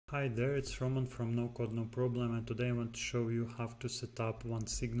Hi there, it's Roman from No Code No Problem, and today I want to show you how to set up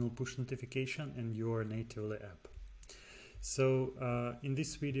OneSignal push notification in your natively app. So in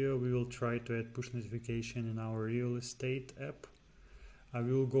this video we will try to add push notification in our real estate app. I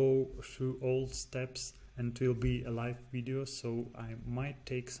will go through all steps and it will be a live video, so I might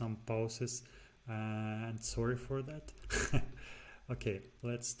take some pauses and sorry for that. Okay,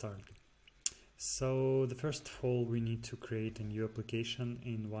 let's start. So the first of all, we need to create a new application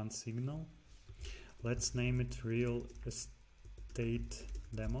in OneSignal. Let's name it Real Estate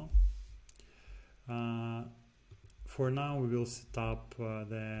Demo. For now, we will set up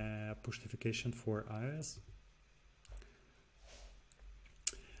the push notification for iOS.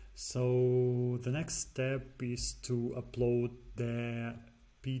 So the next step is to upload the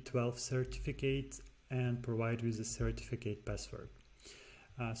P12 certificate and provide with the certificate password.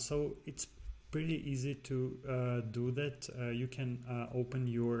 So it's pretty easy to do that. You can open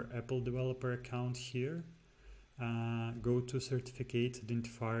your Apple developer account here, go to certificate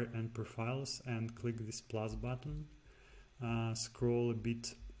identifier and profiles and click this plus button, scroll a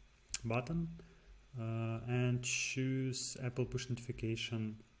bit button and choose Apple push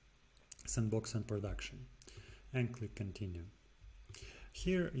notification sandbox and production and click continue.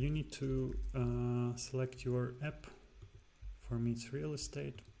 Here you need to select your app. For me it's real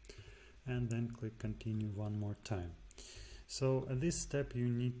estate, and then click continue one more time. So at this step you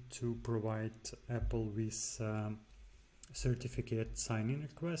need to provide Apple with certificate sign-in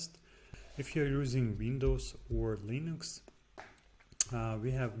request. If you're using Windows or Linux,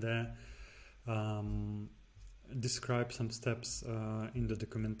 we have the describe some steps in the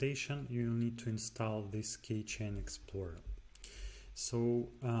documentation. You need to install this Keychain Explorer. So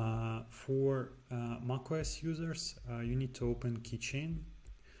for macOS users, you need to open Keychain.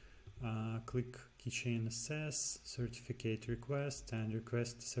 Click Keychain Access, Certificate Request, and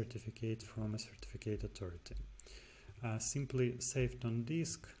request certificate from a certificate authority. Simply save it on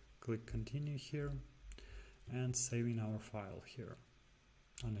disk, click Continue here, and save in our file here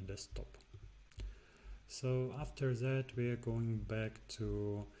on the desktop. So after that we are going back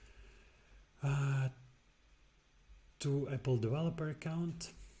to Apple developer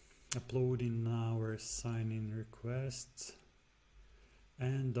account, uploading our sign-in requests,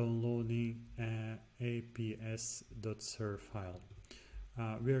 and downloading aps.ser file.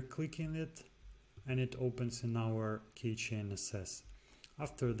 We are clicking it and it opens in our Keychain Access.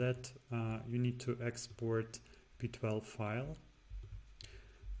 After that you need to export P12 file.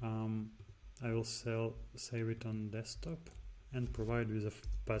 I will save it on desktop and provide with a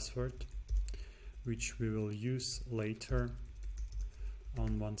password which we will use later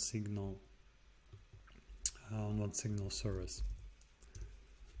on OneSignal service.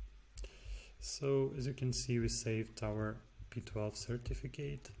 So as you can see, we saved our P12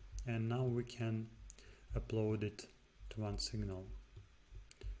 certificate and now we can upload it to OneSignal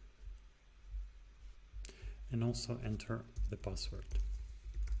and also enter the password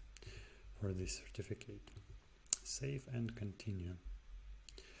for this certificate. Save and continue.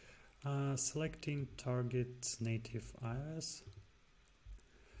 Selecting target native iOS,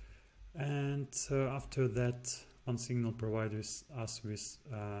 and after that OneSignal provides us with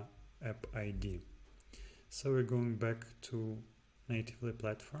app ID. So we're going back to natively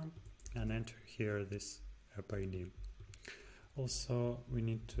platform and enter here this app ID. Also we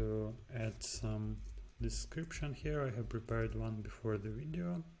need to add some description here. I have prepared one before the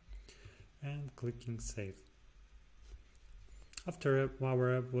video, and clicking save. After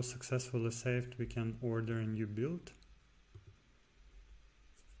our app was successfully saved, we can order a new build.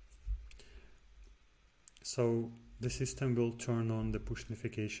 So the system will turn on the push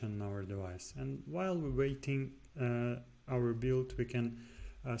notification on our device, and while we're waiting our build, we can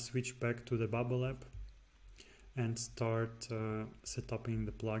switch back to the Bubble app and start setting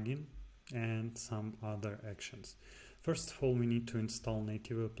the plugin and some other actions. First of all, we need to install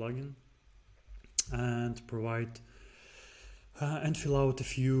native plugin and provide and fill out a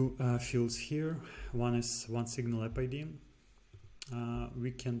few fields here. One is OneSignal app ID. We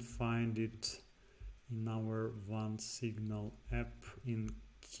can find it in our OneSignal app in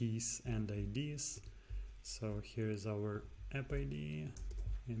keys and IDs. So here is our app ID,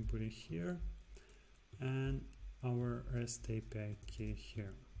 input it here, and our REST API key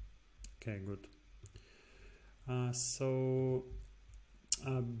here. Okay, good.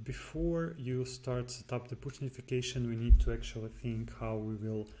 Before you start set up the push notification, we need to actually think how we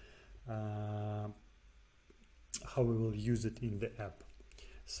will use it in the app.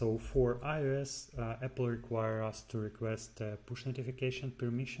 So for iOS, Apple requires us to request a push notification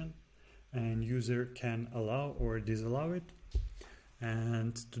permission, and user can allow or disallow it.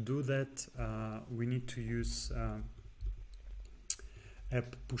 And to do that, we need to use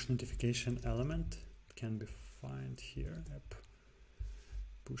app push notification element. It can be found here, app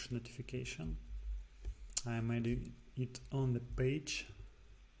push notification. I'm adding it on the page,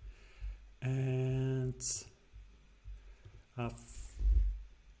 and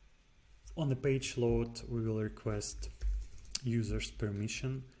on the page load we will request users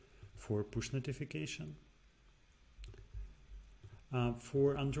permission for push notification.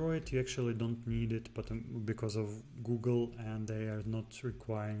 For Android you actually don't need it, but because of Google, and they are not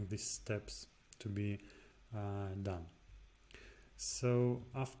requiring these steps to be done. So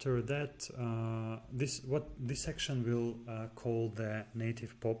after that, this section will call the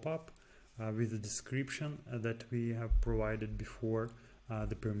native pop-up with the description that we have provided before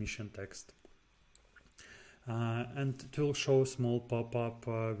the permission text. And it will show a small pop-up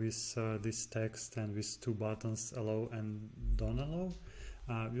with this text and with two buttons, allow and don't allow.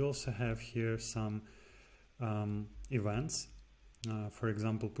 We also have here some events. For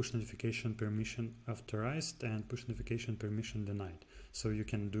example, push notification permission authorized and push notification permission denied. So you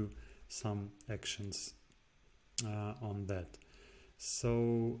can do some actions on that.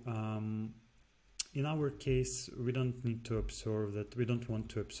 So in our case, we don't need to observe that. We don't want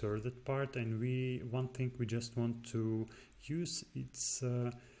to observe that part, and one thing we just want to use, it's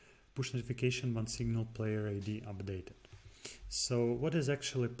push notification OneSignal player ID updated. So what is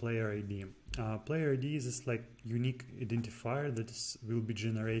actually player ID? Player ID is this like unique identifier that will be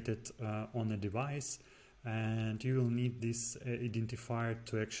generated on a device, and you will need this identifier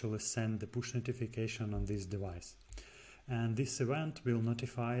to actually send the push notification on this device. And this event will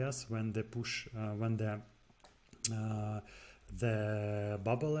notify us when the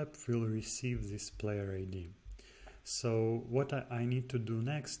bubble app will receive this player ID. So what I need to do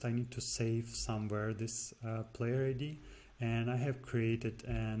next, I need to save somewhere this player ID. And I have created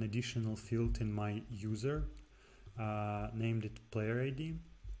an additional field in my user, named it player ID,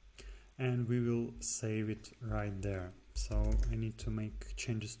 and we will save it right there. So I need to make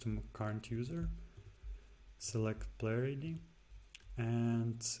changes to my current user, select player ID,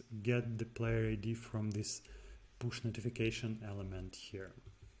 and get the player ID from this push notification element here.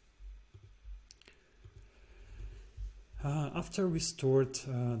 After we stored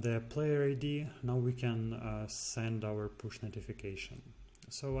the player ID, now we can send our push notification.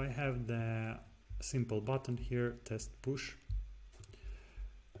 So I have the simple button here, test push.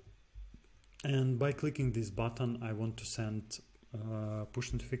 And by clicking this button, I want to send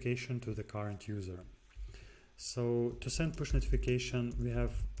push notification to the current user. So to send push notification, we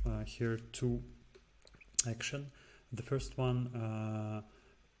have here two actions. The first one,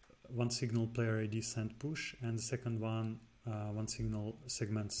 OneSignal player ID send push, and the second one, OneSignal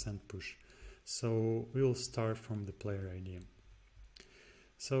segment send push. So we will start from the player ID.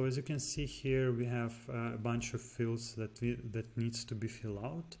 So as you can see here, we have a bunch of fields that needs to be filled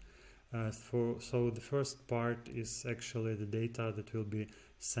out. So the first part is actually the data that will be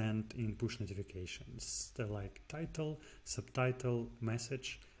sent in push notifications, like title, subtitle,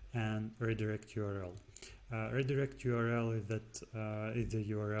 message, and redirect URL. Redirect URL is the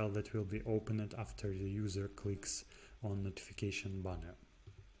URL that will be opened after the user clicks on notification banner.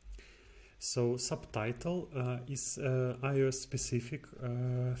 So subtitle is iOS specific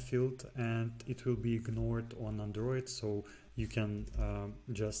field, and it will be ignored on Android, so you can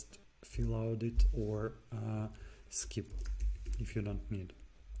just fill out it or skip if you don't need.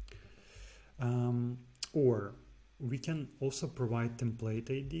 Or we can also provide template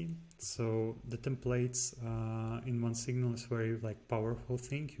ID. So the templates in OneSignal is very powerful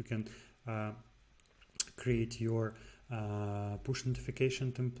thing. You can create your push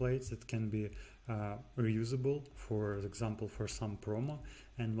notification templates that can be reusable, for example, for some promo.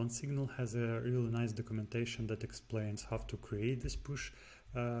 And OneSignal has a really nice documentation that explains how to create this push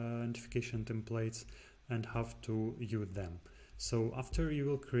notification templates and how to use them. So after you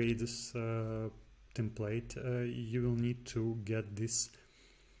will create this template, you will need to get this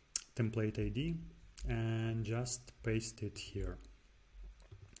template ID and just paste it here.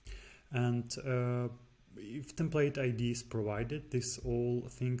 And if template ID is provided, this all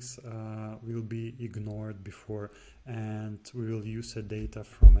things will be ignored before, and we will use a data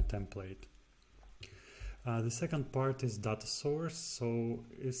from a template. The second part is data source. So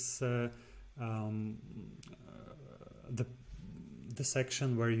it's the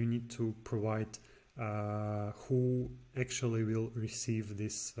section where you need to provide who actually will receive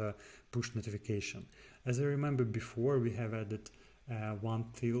this push notification. As I remember before, we have added one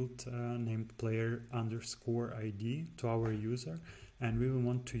field named player_ID to our user, and we will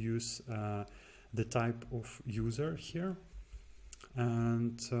want to use the type of user here.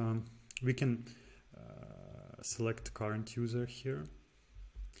 and we can select current user here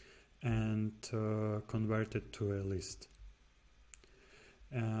and convert it to a list.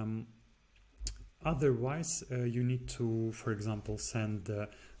 Otherwise, you need to, for example, send the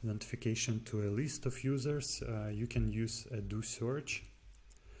notification to a list of users. You can use a do search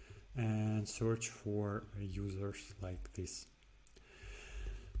and search for users like this.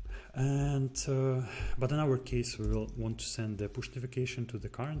 And but in our case, we will want to send the push notification to the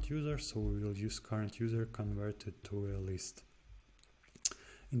current user, so we will use current user converted to a list.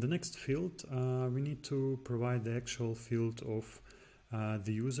 In the next field, we need to provide the actual field of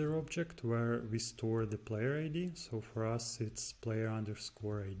the user object where we store the player ID. So for us, it's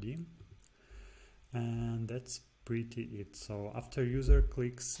player_ID, and that's pretty it. So after user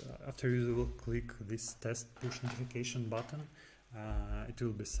will click this test push notification button, it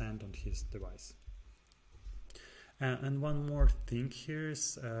will be sent on his device. And one more thing here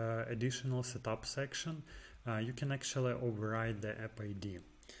is additional setup section. You can actually override the app ID.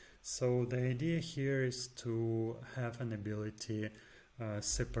 So the idea here is to have an ability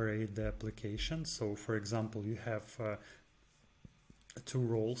separate the application. So for example, you have two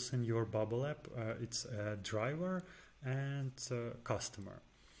roles in your bubble app. It's a driver and customer.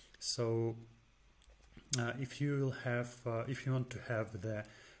 So if you want to have the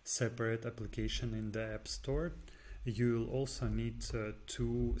separate application in the App Store, you'll also need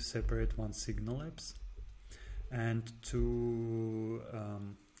two separate OneSignal apps, and to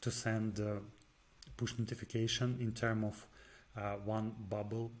send push notification in terms of one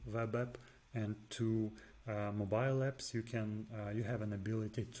bubble web app and two mobile apps. You have an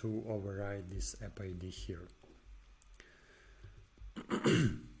ability to override this app ID here.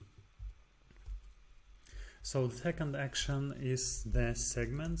 So the second action is the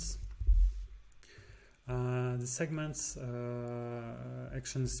segments. The segments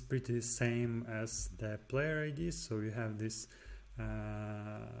action is pretty same as the player ID. So you have this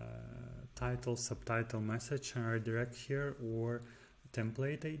title, subtitle, message, and redirect here, or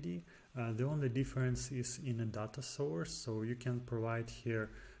template ID. The only difference is in a data source. So you can provide here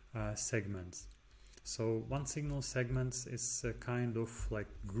segments. So OneSignal segments is a kind of like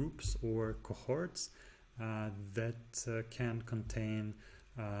groups or cohorts that can contain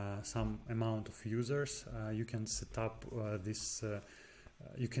some amount of users. You can set up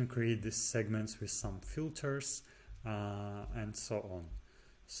you can create these segments with some filters and so on.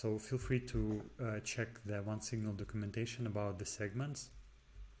 So feel free to check the OneSignal documentation about the segments.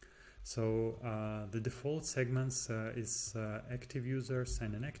 So the default segments is active users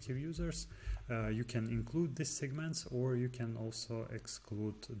and inactive users. You can include these segments, or you can also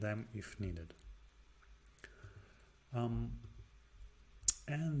exclude them if needed.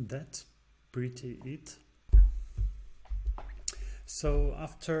 And that's pretty it. So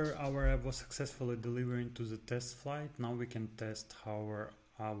after our app was successfully delivered to the test flight, now we can test how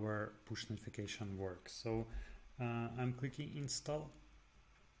our push notification works. So I'm clicking install,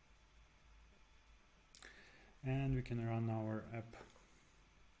 and we can run our app.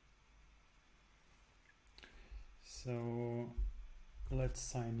 So let's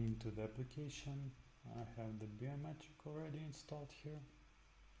sign into the application. I have the biometric already installed here.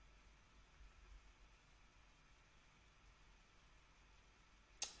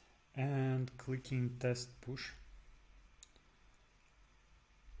 And clicking test push,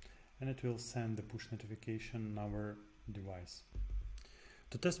 and it will send the push notification on our device.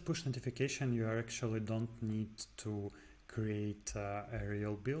 To test push notification, you actually don't need to create a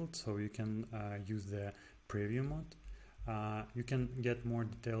real build, so you can use the preview mode. You can get more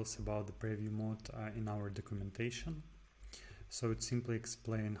details about the preview mode in our documentation. So it simply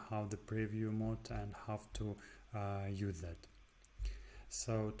explains how the preview mode and how to use that.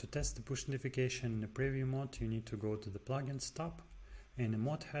 So to test the push notification in the preview mode, you need to go to the plugins tab. In the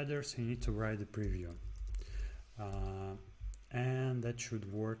mod headers, you need to write the preview. And that should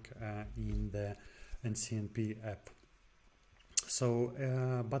work in the NCNP app. So,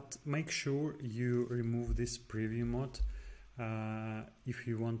 but make sure you remove this preview mode if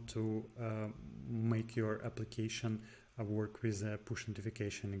you want to make your application work with a push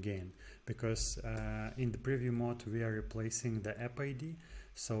notification again, because in the preview mode we are replacing the app ID,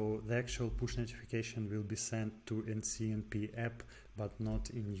 so the actual push notification will be sent to NCNP app but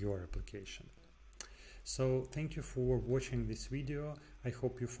not in your application. So thank you for watching this video. I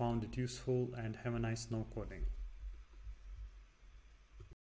hope you found it useful, and have a nice no coding.